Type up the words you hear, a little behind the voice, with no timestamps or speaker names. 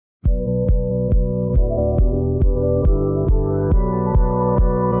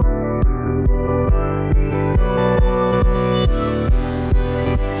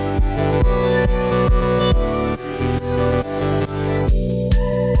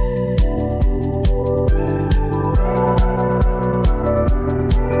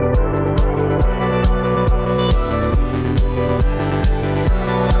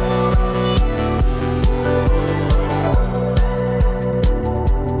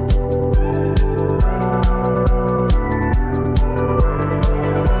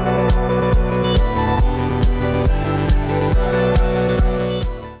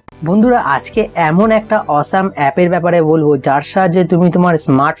বন্ধুরা আজকে এমন একটা অসাম অ্যাপের ব্যাপারে বলবো যার সাহায্যে তুমি তোমার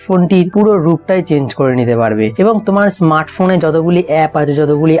স্মার্টফোনটির পুরো রূপটাই চেঞ্জ করে নিতে পারবে এবং তোমার স্মার্টফোনে যতগুলি অ্যাপ আছে,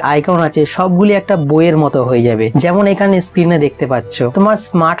 যতগুলি আইকন আছে, সবগুলি একটা বইয়ের মতো হয়ে যাবে। যেমন এখানে স্ক্রিনে দেখতে পাচ্ছ, তোমার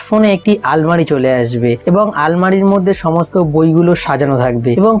স্মার্টফোনে একটি আলমারি চলে আসবে এবং আলমারির মধ্যে সমস্ত বইগুলো সাজানো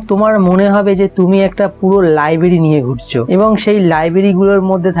থাকবে এবং তোমার মনে হবে যে তুমি একটা পুরো লাইব্রেরি নিয়ে ঘুরছো এবং সেই লাইব্রেরি গুলোর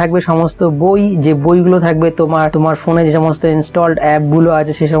মধ্যে থাকবে সমস্ত বই, যে বইগুলো থাকবে তোমার ফোনে যে সমস্ত ইনস্টলড অ্যাপ গুলো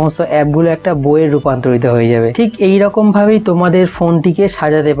আছে সেই সমস্ত অ্যাপগুলো একটা বইয়ে রূপান্তরিত হয়ে যাবে। ঠিক এইরকম ভাবেই তোমাদের ফোনটিকে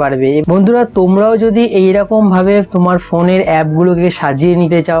সাজাতে পারবে। বন্ধুরা তোমরাও যদি এইরকম ভাবে তোমার ফোনের অ্যাপগুলোকে সাজিয়ে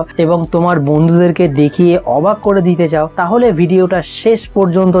নিতে চাও এবং তোমার বন্ধুদেরকে দেখিয়ে অবাক করে দিতে চাও, তাহলে ভিডিওটা শেষ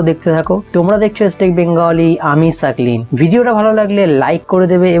পর্যন্ত দেখতে থাকো। তোমরা দেখছো স্টেক বেঙ্গলি, আমি সাকলিন। ভিডিওটা ভালো লাগলে লাইক করে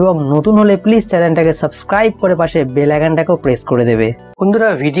দেবে এবং নতুন হলে প্লিজ চ্যানেলটাকে সাবস্ক্রাইব করে পাশে বেল আইকনটাকেও প্রেস করে দেবে। বন্ধুরা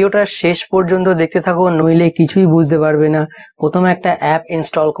ভিডিওটা শেষ পর্যন্ত দেখতে থাকো, নইলে কিছুই বুঝতে পারবে না। প্রথমে একটা অ্যাপ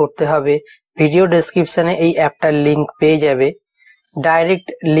ইনস্টল করতে হবে। ভিডিও ডেসক্রিপশনে এই অ্যাপটার লিংক পেয়ে যাবে। ডাইরেক্ট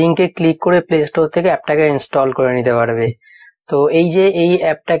লিংকে ক্লিক করে প্লে স্টোর থেকে অ্যাপটাকে ইনস্টল করে নিতে পারবে। তো এই যে এই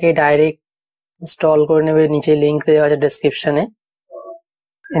অ্যাপটাকে ডাইরেক্ট ইনস্টল করে নেবে, নিচে লিংক দেওয়া আছে ডেসক্রিপশনে।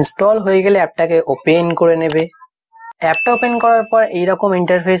 ইনস্টল হয়ে গেলে অ্যাপটাকে ওপেন করে নেবে। অ্যাপটা ওপেন করার পর এইরকম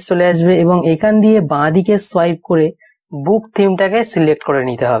ইন্টারফেস চলে আসবে এবং এখান দিয়ে বাঁ দিকে সোয়াইপ করে বুক থিমটাকে সিলেক্ট করে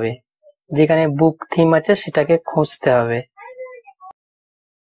নিতে হবে। যেখানে বুক থিম আছে সেটাকে খুঁজতে হবে।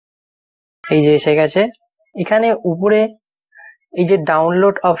 এই যে এসে গেছে। এখানে উপরে এই যে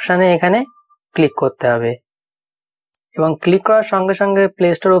ডাউনলোড অপশানে এখানে ক্লিক করতে হবে এবং ক্লিক করার সঙ্গে সঙ্গে প্লে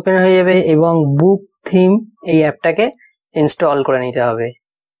স্টোর ওপেন হয়ে যাবে এবং বুক থিম এই অ্যাপটাকে ইনস্টল করে নিতে হবে।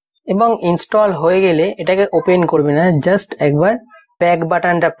 এবং ইনস্টল হয়ে গেলে এটাকে ওপেন করবে না, জাস্ট একবার ব্যাক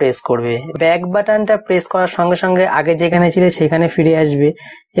বাটনটা প্রেস করবে। ব্যাক বাটনটা প্রেস করার সঙ্গে সঙ্গে আগে যেখানে ছিলে সেখানে ফিরে আসবে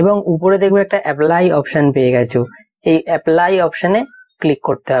এবং উপরে দেখবে একটা অ্যাপ্লাই অপশন পেয়ে গেছো। এই অ্যাপ্লাই অপশানে ক্লিক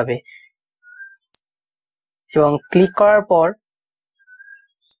করতে হবে এবং ক্লিক করার পর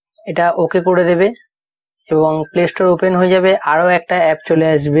এটা ওকে করে দেবে এবং প্লে স্টোর ওপেন হয়ে যাবে। আরো একটা অ্যাপ চলে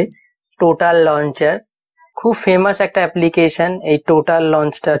আসবে, টোটাল লঞ্চার। খুব ফেমাস একটা অ্যাপ্লিকেশন এই টোটাল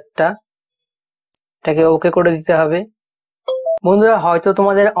লঞ্চারটা, এটাকে ওকে করে দিতে হবে। বন্ধুরা হয়তো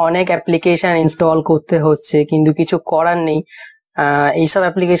তোমাদের অনেক অ্যাপ্লিকেশন ইনস্টল করতে হচ্ছে, কিন্তু কিছু করার নেই। এইসব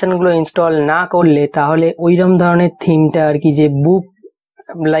অ্যাপ্লিকেশন গুলো ইনস্টল না করলে তাহলে ওইরকম ধরনের থিমটা আর কি, যে বুক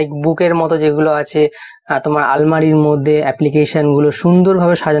লাইক বুকের মতো যেগুলো আছে তোমার আলমারির মধ্যে অ্যাপ্লিকেশন গুলো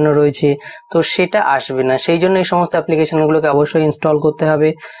সুন্দরভাবে সাজানো রয়েছে, তো সেটা আসবে না। সেই জন্য এই সমস্ত অ্যাপ্লিকেশন গুলোকে অবশ্যই ইনস্টল করতে হবে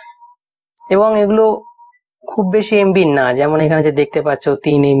এবং এগুলো খুব বেশি এমবি না। যেমন এখানে যে দেখতে পাচ্ছ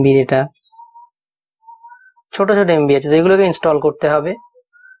 3 এমবি, এটা ছোট ছোট এমবি আছে, তো এগুলোকে ইনস্টল করতে হবে।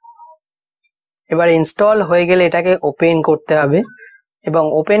 এবার ইনস্টল হয়ে গেলে এটাকে ওপেন করতে হবে এবং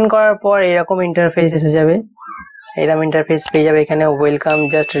ওপেন করার পর এরকম ইন্টারফেস এসে যাবে। এরকম ইন্টারফেস পেয়ে যাবে। এখানে ওয়েলকাম,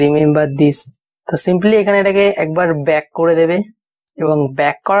 জাস্ট রিমেম্বার দিস। তো সিম্পলি এখানে এটাকে একবার ব্যাক করে দেবে এবং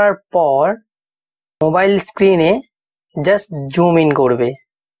ব্যাক করার পর মোবাইল স্ক্রিনে জাস্ট জুম ইন করবে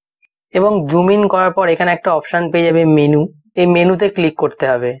এবং জুম ইন করার পর এখানে একটা অপশন পেয়ে যাবে মেনু। এই মেনুতে ক্লিক করতে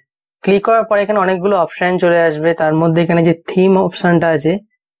হবে। ক্লিক করার পর এখানে অনেকগুলো অপশন চলে আসবে, তার মধ্যে এখানে যে থিম অপশনটা আছে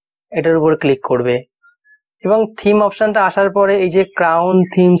এটার উপর ক্লিক করবে এবং থিম অপশনটা আসার পরে এই যে ক্রাউন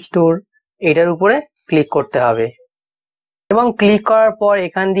থিম স্টোর এটার উপরে ক্লিক করতে হবে এবং ক্লিক করার পর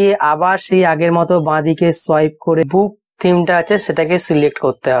এখান দিয়ে আবার সেই আগের মতো বাঁদিকে সোয়াইপ করে বুক থিমটা আছে সেটাকে সিলেক্ট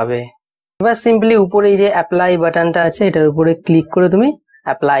করতে হবে। এবার সিম্পলি উপরে এই যে অ্যাপ্লাই বাটনটা আছে এটার উপরে ক্লিক করে তুমি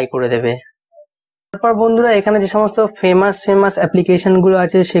অ্যাপ্লাই করে দেবে। তারপর বন্ধুরা এখানে যে সমস্ত ফেমাস অ্যাপ্লিকেশন গুলো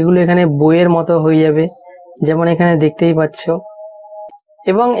আছে সেগুলো এখানে বইয়ের মতো হয়ে যাবে, যেমন এখানে দেখতেই পাচ্ছ।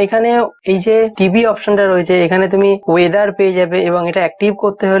 এবং এখানে এই যে টিভি অপশনটা রয়েছে এখানে তুমি ওয়েদার পেয়ে যাবে এবং এটা অ্যাক্টিভ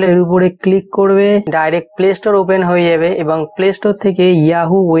করতে হলে এর উপরে ক্লিক করবে, ডাইরেক্ট প্লে স্টোর ওপেন হয়ে যাবে এবং প্লে স্টোর থেকে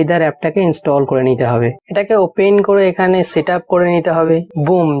ইয়াহু ওয়েদার অ্যাপটাকে ইনস্টল করে নিতে হবে। এটাকে ওপেন করে এখানে সেট আপ করে নিতে হবে।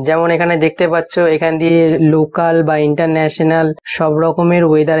 বুম, যেমন এখানে দেখতে পাচ্ছ এখান দিয়ে লোকাল বা ইন্টারন্যাশনাল সব রকমের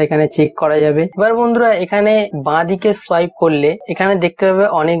ওয়েদার এখানে চেক করা যাবে। এবার বন্ধুরা এখানে বাঁ দিকে সোয়াইপ করলে এখানে দেখতে পাবে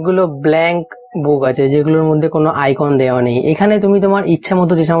অনেকগুলো ব্ল্যাঙ্ক বুক আছে যেগুলোর মধ্যে কোনো আইকন দেওয়া নেই। এখানে তুমি তোমার ইচ্ছা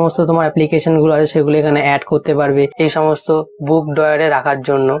মতো যে সমস্ত তোমার অ্যাপ্লিকেশন গুলো আছে সেগুলো এখানে অ্যাড করতে পারবে এই সমস্ত বুক ড্রয়ারে রাখার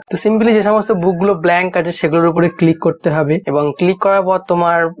জন্য। তো সিম্পলি যে সমস্ত বুক গুলো ব্ল্যাঙ্ক আছে সেগুলোর উপরে ক্লিক করতে হবে এবং ক্লিক করার পর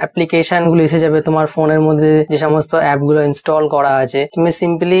তোমার অ্যাপ্লিকেশন গুলো এসে যাবে। তোমার ফোনের মধ্যে যে সমস্ত অ্যাপ গুলো ইনস্টল করা আছে তুমি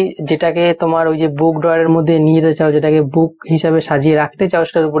সিম্পলি যেটাকে তোমার ওই যে বুক ড্রয়ারের মধ্যে নিয়ে যেতে চাও, যেটাকে বুক হিসাবে সাজিয়ে রাখতে চাও,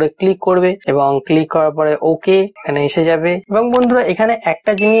 সেটার উপরে ক্লিক করবে এবং ক্লিক করার পরে ওকে এখানে এসে যাবে। এবং বন্ধুরা এখানে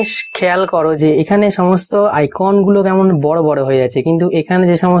একটা জিনিস খেয়াল করো যে এখানে সমস্ত আইকন গুলো কেমন বড় বড় হয়ে আছে, কিন্তু এখানে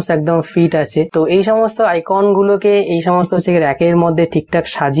যে সমস্ত একদম ফিট আছে। তো এই সমস্ত আইকন গুলোকে এই সমস্ত হচ্ছে র্যাকের মধ্যে ঠিকঠাক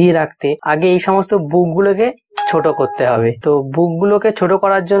সাজিয়ে রাখতে আগে এই সমস্ত বুক গুলোকে ছোট করতে হবে। তো বুকগুলোকে ছোট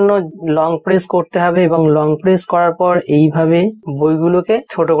করার জন্য লং প্রেস করতে হবে এবং লং প্রেস করার পর এইভাবে বইগুলোকে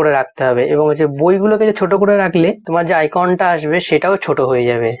ছোট করে রাখতে হবে এবং হচ্ছে বইগুলোকে যে ছোট করে রাখলে তোমার যে আইকনটা আসবে সেটাও ছোট হয়ে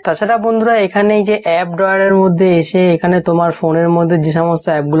যাবে। তাছাড়া বন্ধুরা এখানে এই যে অ্যাপ ড্রয়ারের মধ্যে এসে এখানে তোমার ফোনের মধ্যে যে সমস্ত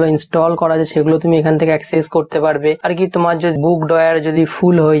অ্যাপগুলো ইনস্টল করা আছে সেগুলো তুমি এখান থেকে অ্যাক্সেস করতে পারবে। আর কি তোমার যদি বুক ড্রয়ার যদি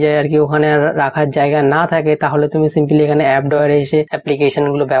ফুল হয়ে যায় আর কি ওখানে আর রাখার জায়গা না থাকে তাহলে তুমি সিম্পলি এখানে অ্যাপ ড্রয়ারে এসে অ্যাপ্লিকেশন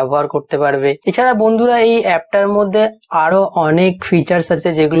গুলো ব্যবহার করতে পারবে। এছাড়া বন্ধুরা এই অ্যাপটার মধ্যে আরো অনেক ফিচার্স আছে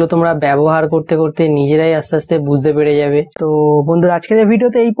যেগুলো তোমরা ব্যবহার করতে করতে নিজেরাই আস্তে আস্তে বুঝতে পেরে যাবে। তো বন্ধুরা আজকের এই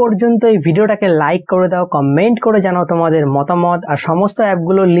ভিডিওতে এই পর্যন্ত। এই ভিডিওটাকে লাইক করে দাও, কমেন্ট করে জানাও তোমাদের মতামত, আর সমস্ত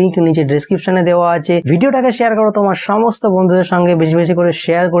অ্যাপগুলোর লিংক নিচে ডেসক্রিপশনে দেওয়া আছে। ভিডিওটাকে শেয়ার করো তোমার সমস্ত বন্ধুদের সঙ্গে, বেশি বেশি করে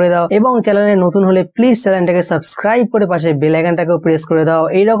শেয়ার করে দাও এবং চ্যানেলে নতুন হলে প্লিজ চ্যানেলটাকে সাবস্ক্রাইব করে পাশে বেল আইকনটাকেও প্রেস করে দাও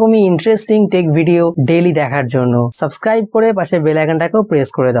এইরকমই ইন্টারেস্টিং টেক ভিডিও ডেইলি দেখার জন্য। সাবস্ক্রাইব করে পাশে বেল আইকনটাকেও প্রেস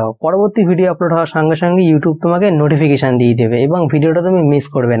করে দাও। পরবর্তী ভিডিও আপলোড হওয়ার সঙ্গে সঙ্গে ইউটিউব তোমাকে নোটিফিকেশন দিয়ে দেবে এবং ভিডিওটা তুমি মিস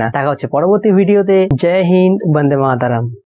করবে না। দেখা হচ্ছে পরবর্তী ভিডিওতে। জয় হিন্দ, বন্দে মাতারাম।